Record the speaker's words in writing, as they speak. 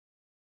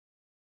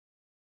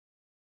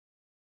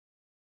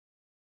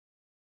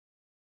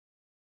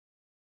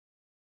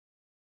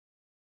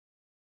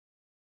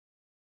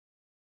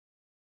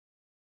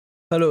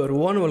Hello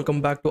everyone, welcome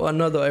back to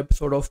another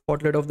episode of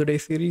Spotlight of the Day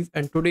series,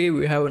 and today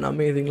we have an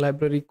amazing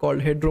library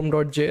called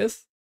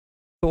Headroom.js.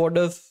 So what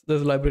does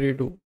this library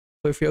do?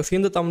 So if you have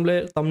seen the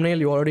thumbnail,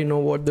 you already know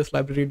what this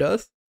library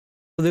does.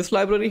 So this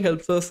library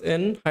helps us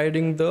in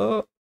hiding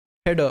the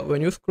header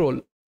when you scroll.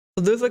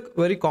 So this is a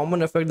very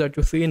common effect that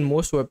you see in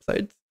most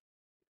websites.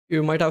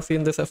 You might have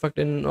seen this effect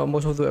in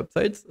most of the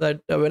websites that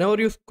whenever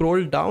you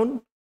scroll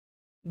down,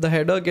 the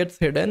header gets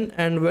hidden,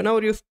 and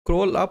whenever you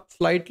scroll up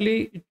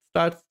slightly, it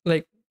starts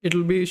like it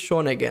will be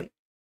shown again.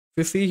 If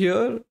you see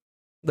here,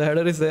 the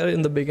header is there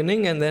in the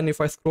beginning, and then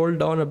if I scroll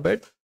down a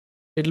bit,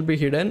 it'll be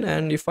hidden,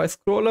 and if I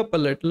scroll up a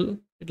little,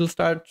 it'll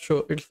start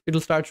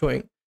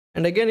showing,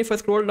 and again if I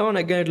scroll down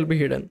again, it'll be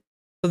hidden.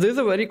 So this is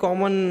a very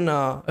common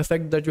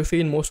effect that you see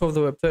in most of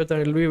the websites,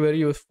 and it'll be very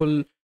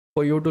useful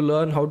for you to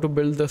learn how to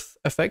build this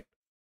effect.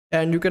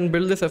 And you can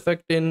build this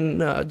effect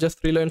in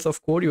just 3 lines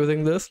of code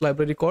using this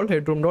library called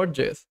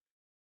Headroom.js.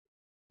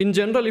 In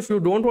general, if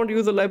you don't want to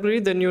use the library,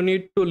 then you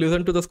need to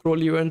listen to the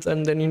scroll events,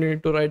 and then you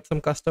need to write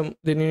some custom,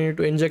 then you need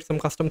to inject some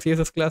custom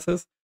CSS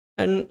classes,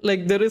 and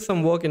like there is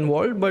some work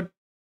involved. But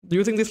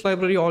using this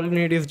library, all you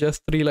need is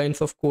just 3 lines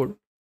of code.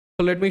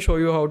 So let me show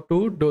you how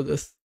to do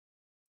this.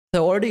 I've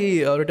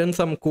already written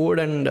some code,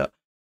 and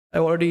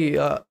I've already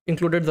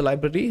included the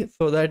library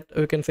so that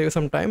we can save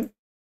some time.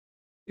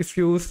 If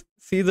you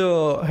see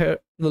the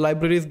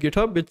library's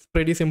GitHub, it's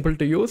pretty simple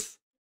to use.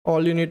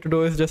 All you need to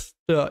do is just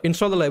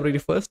install the library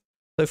first.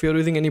 So if you're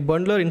using any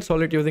bundler,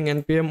 install it using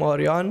npm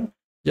or yarn,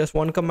 just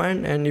one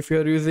command. And if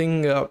you're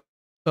using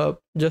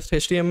just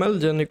HTML,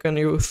 then you can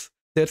use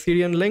their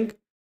CDN link.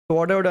 So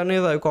what I've done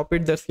is I've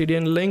copied their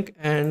CDN link,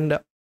 and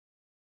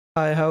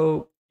I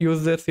have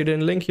used their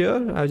CDN link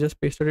here. I just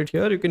pasted it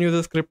here. You can use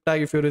a script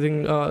tag if you're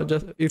using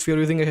if you're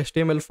using a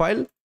HTML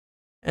file.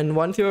 And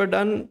once you're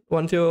done,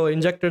 once you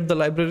injected the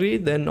library,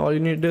 then all you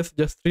need is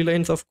just 3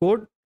 lines of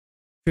code.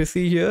 If you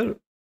see here,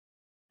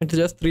 it's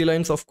just 3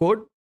 lines of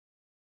code.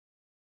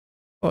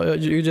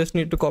 You just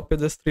need to copy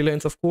this 3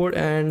 lines of code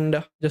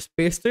and just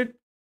paste it.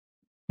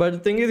 But the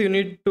thing is, you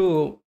need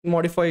to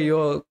modify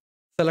your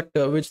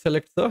selector, which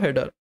selects the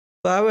header.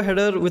 So I have a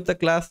header with a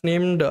class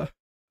named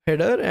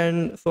header,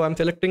 and so I'm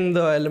selecting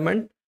the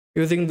element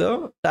using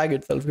the tag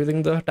itself,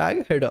 using the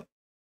tag header.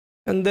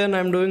 And then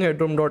I'm doing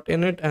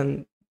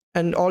headroom.init,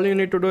 and all you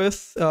need to do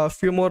is a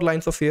few more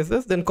lines of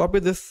CSS, then copy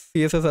this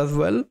CSS as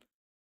well.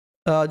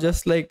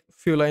 Just like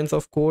few lines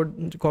of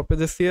code, copy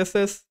this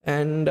CSS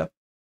and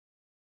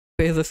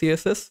paste the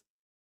CSS.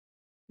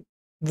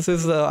 This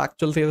is the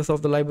actual CSS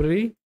of the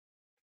library.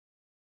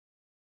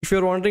 If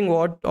you're wondering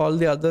what all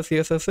the other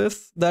CSS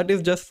is, that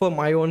is just for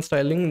my own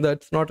styling.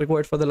 That's not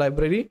required for the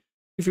library.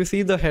 If you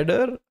see the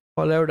header,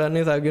 all I've done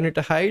is I've given it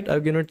a height,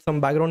 I've given it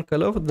some background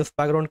color, this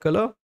background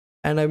color,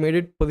 and I made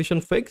it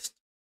position fixed.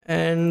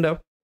 And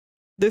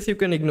this you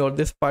can ignore.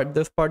 This part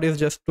is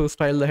just to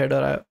style the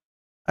header.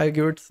 I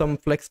give it some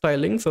flex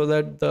styling so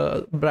that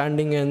the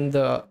branding and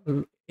the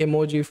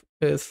emoji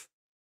is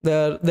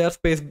they're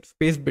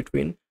spaced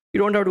between. You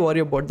don't have to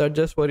worry about that.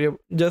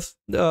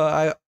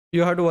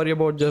 You have to worry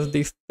about just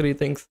these 3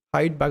 things: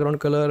 height, background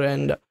color,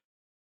 and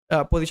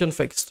position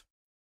fixed.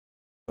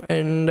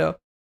 And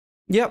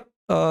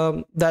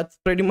that's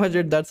pretty much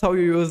it. That's how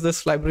you use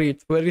this library.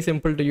 It's very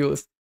simple to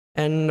use.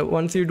 And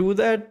once you do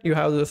that, you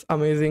have this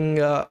amazing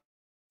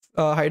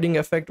hiding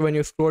effect when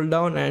you scroll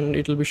down, and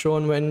it will be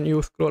shown when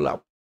you scroll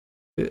up.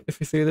 If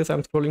you see this,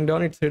 I'm scrolling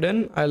down, it's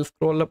hidden. I'll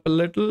scroll up a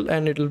little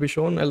and it will be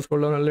shown. I'll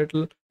scroll down a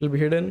little, it'll be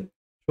hidden,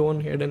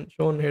 shown, hidden,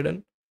 shown,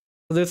 hidden.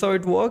 So this is how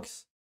it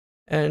works,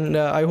 and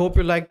I hope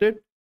you liked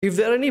it. If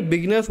there are any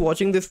beginners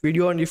watching this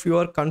video, and if you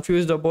are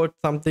confused about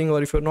something,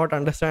 or if you're not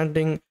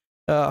understanding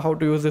how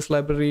to use this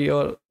library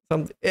or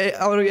something,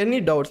 or any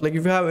doubts, like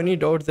if you have any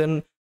doubts,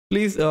 then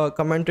please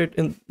comment it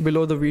in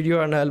below the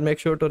video, and I'll make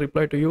sure to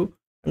reply to you,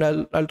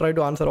 and I'll try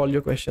to answer all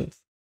your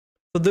questions.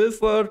 So this is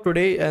for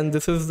today, and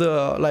this is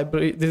the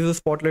library. This is the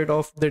spotlight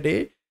of the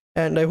day,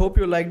 and I hope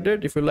you liked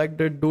it. If you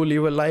liked it, do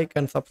leave a like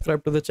and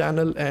subscribe to the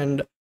channel,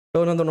 and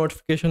turn on the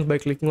notifications by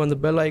clicking on the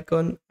bell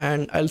icon.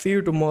 And I'll see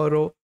you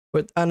tomorrow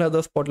with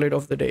another spotlight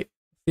of the day.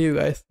 See you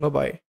guys. Bye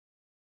bye.